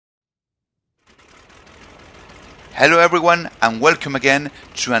Hello everyone and welcome again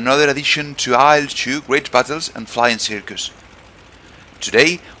to another edition to D.II Great Battles and Flying Circus.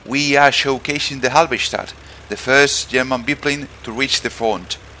 Today we are showcasing the Halberstadt, the first German biplane to reach the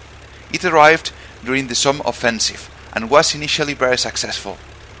front. It arrived during the Somme offensive and was initially very successful.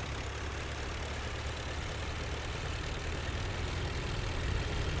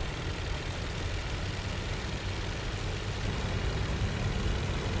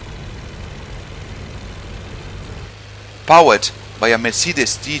 Powered by a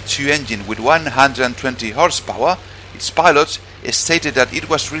Mercedes D.II engine with 120 horsepower, its pilots stated that it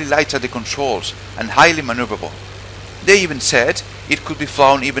was really light at the controls and highly maneuverable. They even said it could be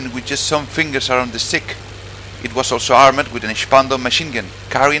flown even with just some fingers around the stick. It was also armed with an Expando machine gun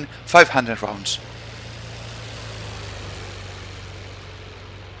carrying 500 rounds.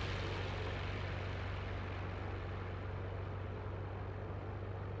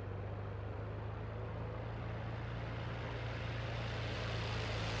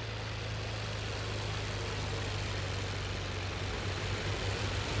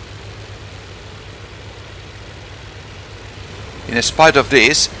 In spite of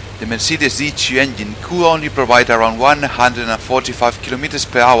this, the Mercedes D.II engine could only provide around 145 km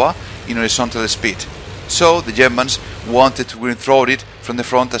per hour in horizontal speed, so the Germans wanted to withdraw it from the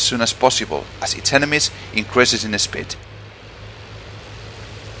front as soon as possible, as its enemies increases in speed.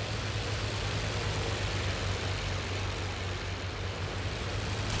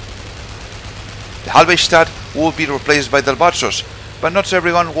 The Halberstadt will be replaced by the Albatros, but not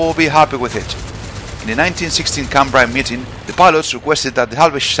everyone will be happy with it. In the 1916 Canberra meeting, the pilots requested that the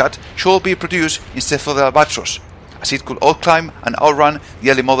Halberstadt should be produced instead of the Albatros, as it could outclimb and outrun the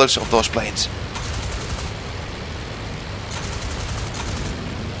early models of those planes.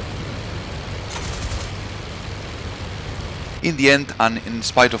 In the end, and in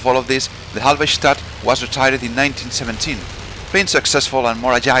spite of all of this, the Halberstadt was retired in 1917. Being successful and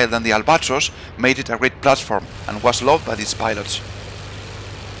more agile than the Albatros made it a great platform and was loved by its pilots.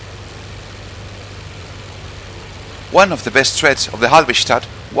 One of the best traits of the Halberstadt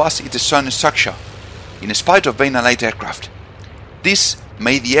was its sound structure, in spite of being a light aircraft. This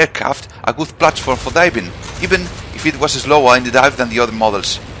made the aircraft a good platform for diving, even if it was slower in the dive than the other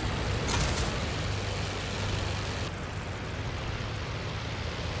models.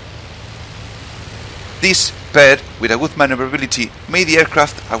 This, paired with a good maneuverability, made the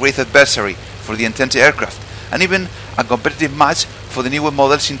aircraft a great adversary for the Entente aircraft, and even a competitive match for the newer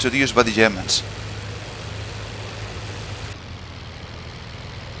models introduced by the Germans.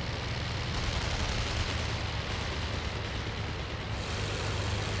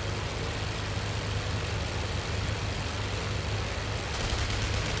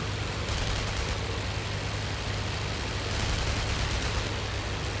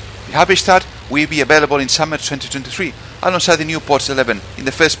 The Halberstadt will be available in summer 2023 alongside the Nieuport 11 in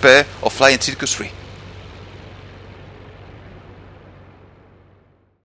the first pair of Flying Circus 3.